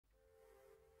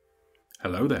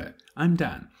Hello there, I'm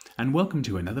Dan, and welcome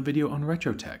to another video on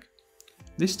Retrotheque.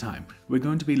 This time, we're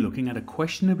going to be looking at a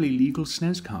questionably legal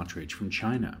SNES cartridge from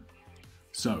China.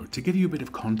 So, to give you a bit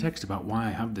of context about why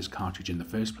I have this cartridge in the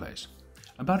first place.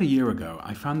 About a year ago,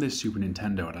 I found this Super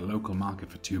Nintendo at a local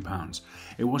market for £2.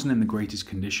 It wasn't in the greatest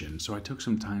condition, so I took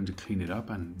some time to clean it up,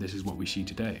 and this is what we see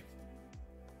today.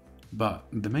 But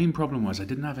the main problem was I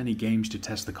didn't have any games to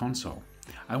test the console.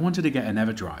 I wanted to get an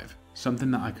Everdrive,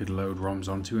 something that I could load ROMs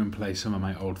onto and play some of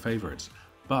my old favourites,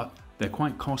 but they're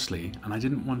quite costly and I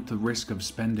didn't want the risk of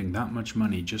spending that much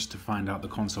money just to find out the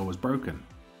console was broken.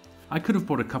 I could have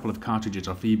bought a couple of cartridges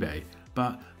off eBay,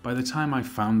 but by the time I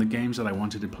found the games that I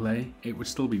wanted to play, it would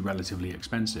still be relatively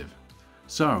expensive.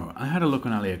 So I had a look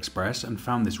on AliExpress and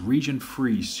found this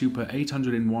region-free Super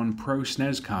 800-in-1 Pro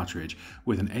SNES cartridge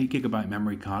with an 8GB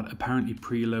memory card apparently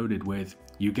preloaded with,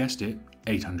 you guessed it,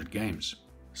 800 games.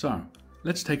 So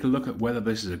let's take a look at whether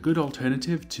this is a good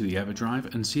alternative to the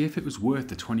Everdrive and see if it was worth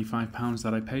the £25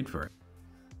 that I paid for it.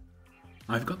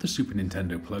 I've got the Super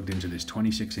Nintendo plugged into this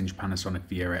 26-inch Panasonic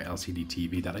Viera LCD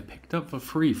TV that I picked up for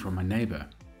free from my neighbour.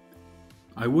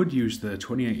 I would use the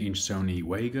 28-inch Sony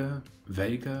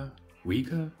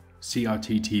Vega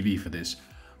CRT TV for this,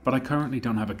 but I currently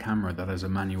don't have a camera that has a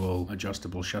manual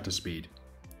adjustable shutter speed.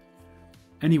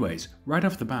 Anyways, right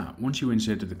off the bat, once you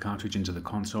inserted the cartridge into the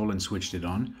console and switched it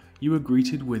on, you were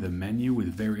greeted with a menu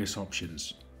with various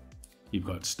options. You've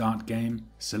got Start Game,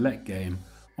 Select Game,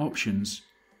 Options,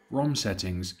 ROM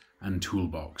Settings, and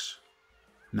Toolbox.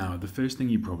 Now, the first thing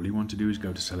you probably want to do is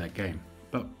go to Select Game,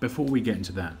 but before we get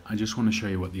into that, I just want to show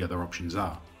you what the other options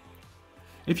are.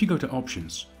 If you go to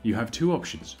Options, you have two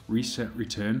options, Reset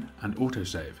Return and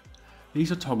Autosave.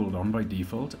 These are toggled on by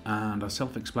default and are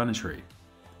self-explanatory.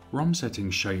 ROM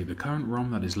settings show you the current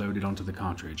ROM that is loaded onto the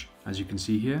cartridge. As you can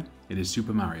see here, it is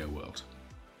Super Mario World.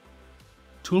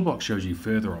 Toolbox shows you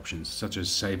further options such as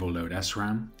Save or Load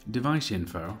SRAM, Device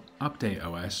Info, Update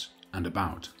OS, and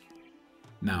About.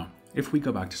 Now, if we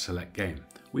go back to Select Game,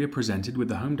 we are presented with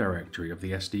the home directory of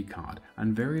the SD card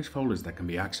and various folders that can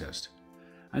be accessed.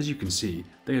 As you can see,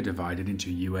 they are divided into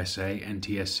USA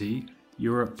NTSC,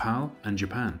 Europe PAL, and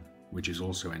Japan, which is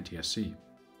also NTSC.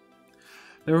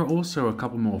 There are also a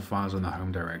couple more files on the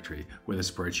home directory with a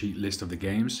spreadsheet list of the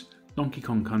games, Donkey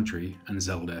Kong Country, and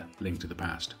Zelda: Link to the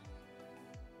Past.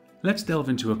 Let's delve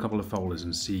into a couple of folders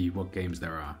and see what games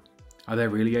there are. Are there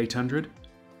really 800?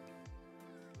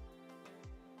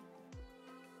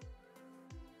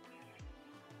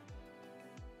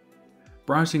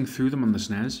 Browsing through them on the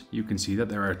SNES, you can see that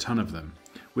there are a ton of them,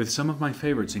 with some of my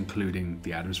favourites including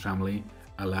The Addams Family,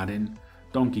 Aladdin,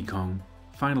 Donkey Kong,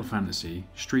 Final Fantasy,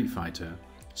 Street Fighter,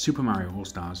 Super Mario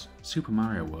All-Stars, Super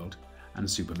Mario World, and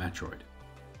Super Metroid.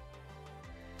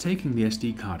 Taking the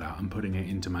SD card out and putting it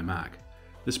into my Mac,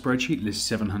 the spreadsheet lists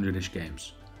 700-ish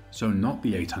games, so not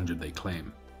the 800 they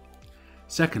claim.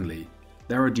 Secondly,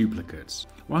 there are duplicates.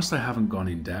 Whilst I haven't gone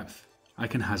in depth, I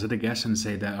can hazard a guess and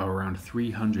say there are around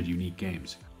 300 unique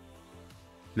games.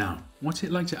 Now, what's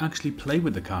it like to actually play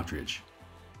with the cartridge?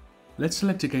 Let's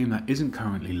select a game that isn't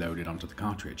currently loaded onto the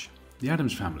cartridge, The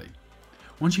Addams Family.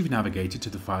 Once you've navigated to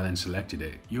the file and selected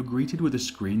it, you're greeted with a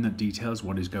screen that details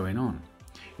what is going on.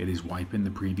 It is wiping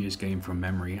the previous game from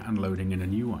memory and loading in a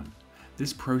new one.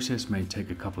 This process may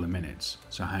take a couple of minutes,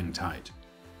 so hang tight.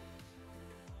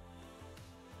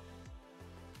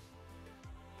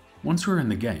 Once we're in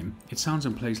the game, it sounds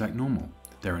and plays like normal.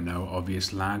 There are no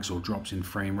obvious lags or drops in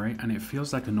frame rate and it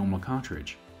feels like a normal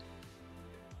cartridge.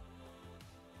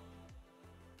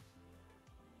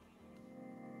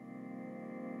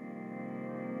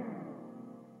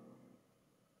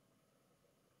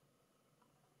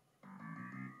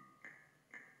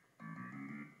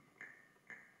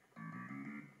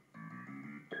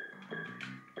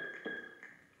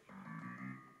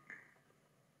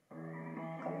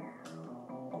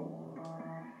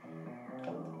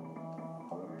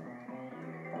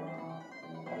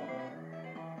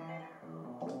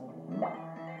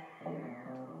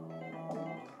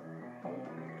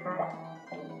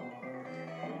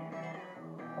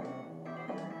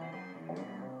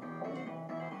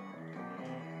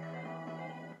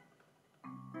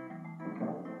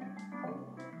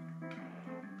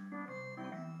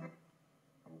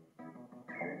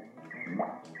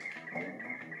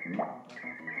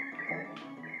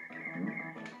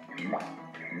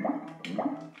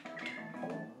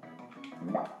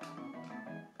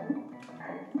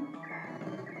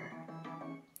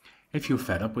 If you're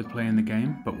fed up with playing the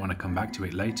game but want to come back to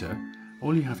it later,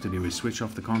 all you have to do is switch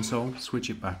off the console, switch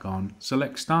it back on,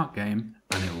 select Start Game,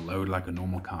 and it'll load like a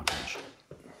normal cartridge.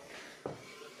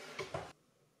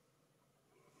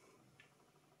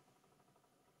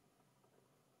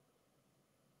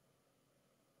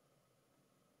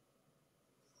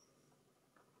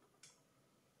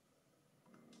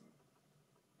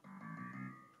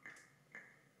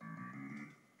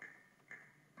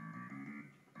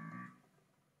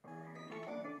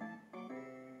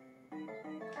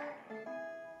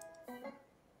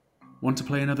 Want to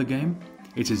play another game?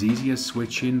 It's as easy as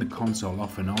switching the console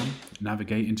off and on,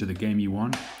 navigate into the game you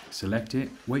want, select it,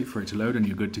 wait for it to load and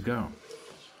you're good to go.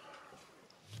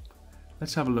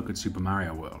 Let's have a look at Super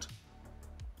Mario World.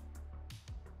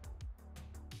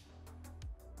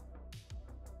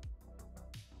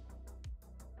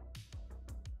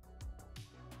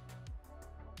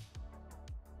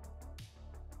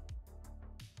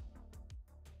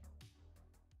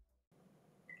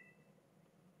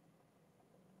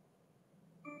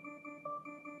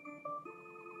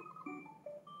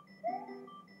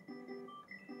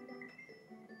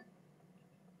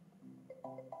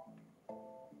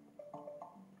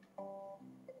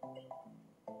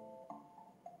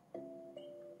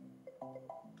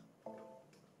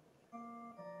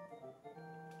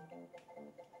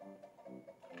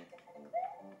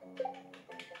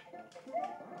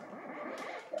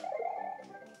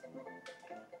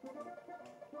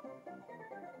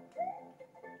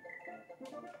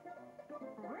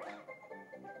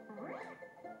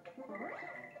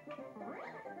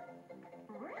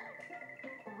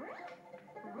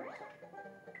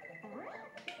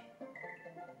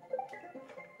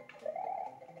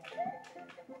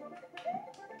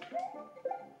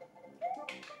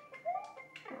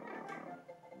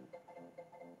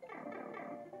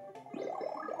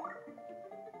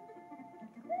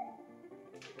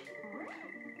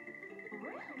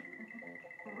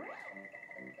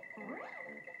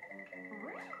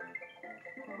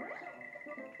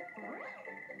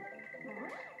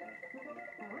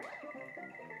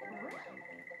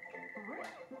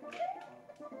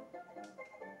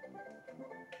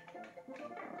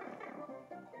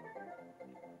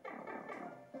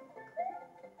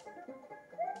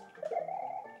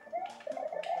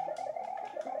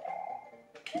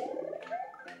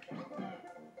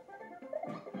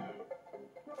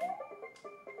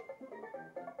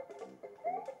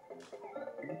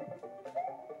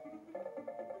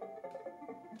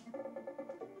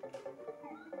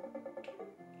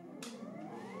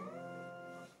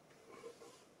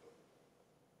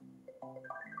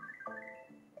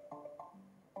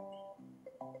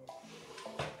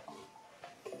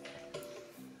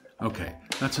 Okay,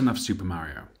 that's enough Super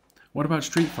Mario. What about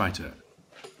Street Fighter?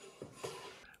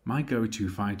 My go-to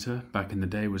fighter back in the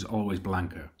day was always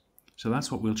Blanca, so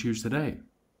that's what we'll choose today.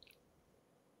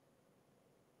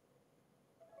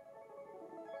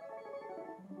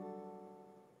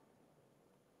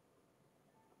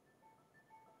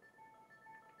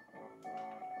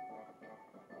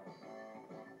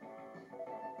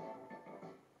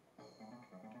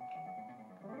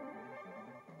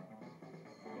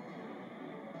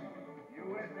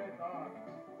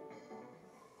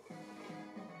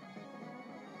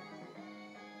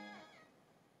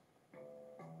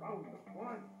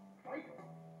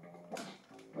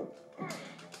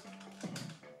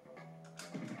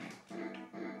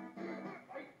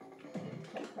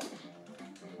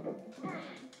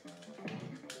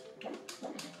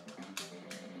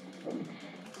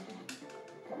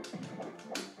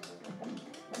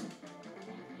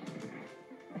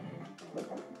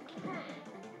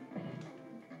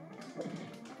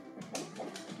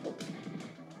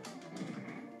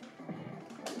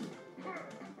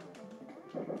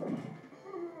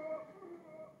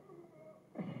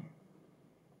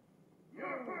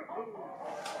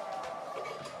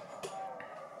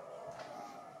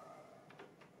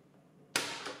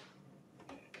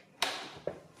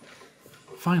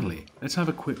 Finally, let's have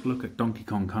a quick look at Donkey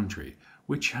Kong Country,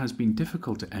 which has been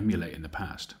difficult to emulate in the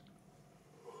past.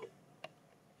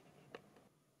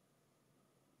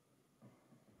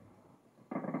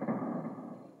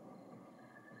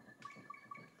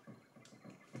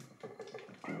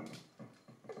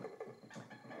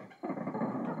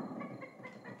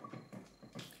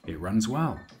 It runs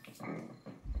well.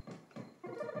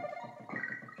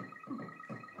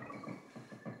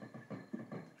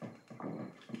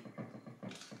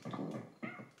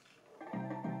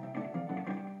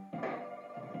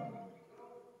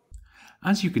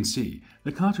 As you can see,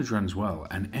 the cartridge runs well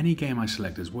and any game I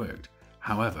select has worked.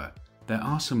 However, there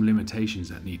are some limitations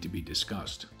that need to be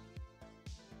discussed.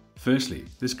 Firstly,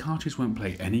 this cartridge won't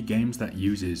play any games that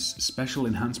uses special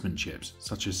enhancement chips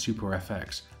such as Super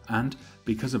FX, and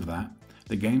because of that,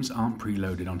 the games aren't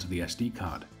preloaded onto the SD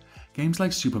card. Games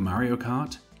like Super Mario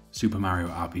Kart, Super Mario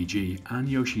RPG and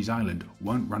Yoshi's Island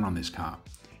won't run on this card.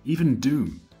 Even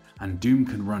Doom, and Doom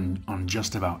can run on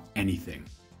just about anything.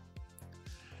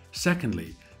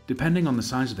 Secondly, depending on the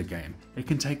size of the game, it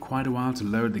can take quite a while to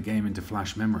load the game into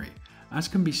flash memory, as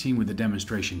can be seen with the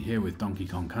demonstration here with Donkey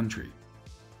Kong Country.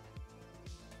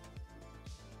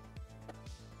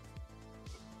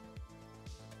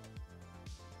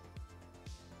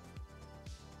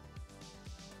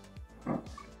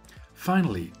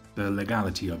 Finally, the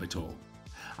legality of it all.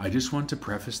 I just want to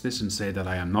preface this and say that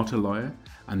I am not a lawyer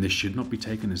and this should not be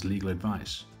taken as legal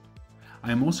advice.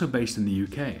 I am also based in the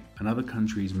UK and other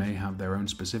countries may have their own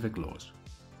specific laws.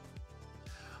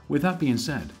 With that being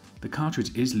said, the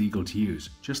cartridge is legal to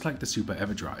use, just like the Super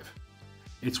Everdrive.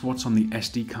 It's what's on the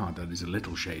SD card that is a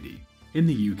little shady. In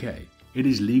the UK, it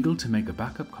is legal to make a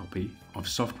backup copy of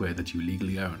software that you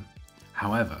legally own.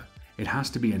 However, it has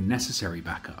to be a necessary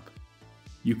backup.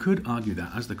 You could argue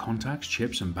that as the contacts,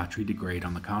 chips and battery degrade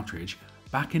on the cartridge,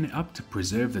 backing it up to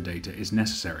preserve the data is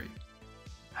necessary.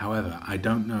 However, I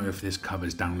don't know if this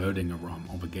covers downloading a ROM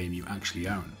of a game you actually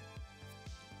own.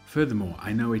 Furthermore,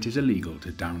 I know it is illegal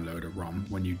to download a ROM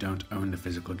when you don't own the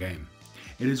physical game.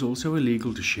 It is also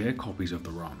illegal to share copies of the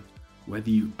ROM,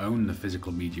 whether you own the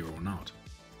physical media or not.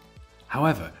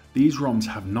 However, these ROMs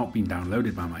have not been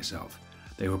downloaded by myself.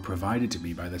 They were provided to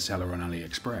me by the seller on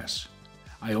AliExpress.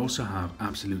 I also have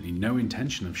absolutely no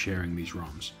intention of sharing these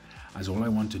ROMs, as all I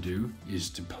want to do is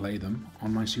to play them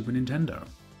on my Super Nintendo.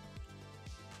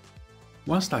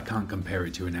 Whilst I can't compare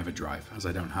it to an Everdrive, as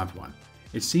I don't have one,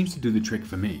 it seems to do the trick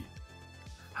for me.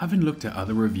 Having looked at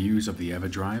other reviews of the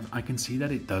Everdrive, I can see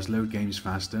that it does load games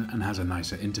faster and has a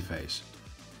nicer interface.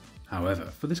 However,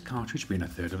 for this cartridge being a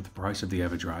third of the price of the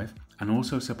Everdrive, and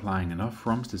also supplying enough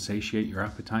ROMs to satiate your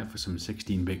appetite for some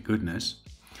 16-bit goodness,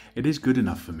 it is good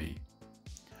enough for me.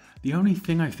 The only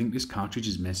thing I think this cartridge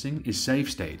is missing is save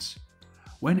states.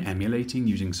 When emulating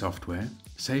using software,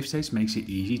 save states makes it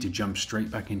easy to jump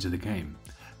straight back into the game,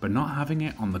 but not having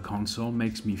it on the console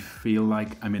makes me feel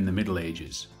like I'm in the Middle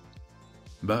Ages.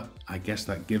 But I guess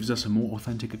that gives us a more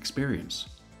authentic experience.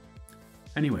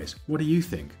 Anyways, what do you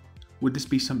think? Would this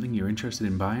be something you're interested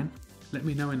in buying? Let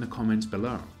me know in the comments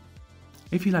below.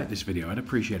 If you like this video, I'd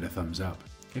appreciate a thumbs up.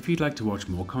 If you'd like to watch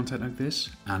more content like this,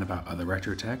 and about other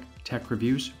Retrotheque, tech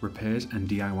reviews, repairs and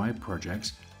DIY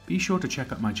projects, be sure to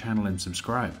check out my channel and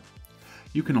subscribe.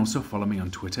 You can also follow me on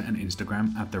Twitter and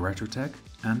Instagram @TheRetrotheque,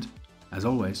 and as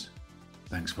always,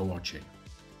 thanks for watching.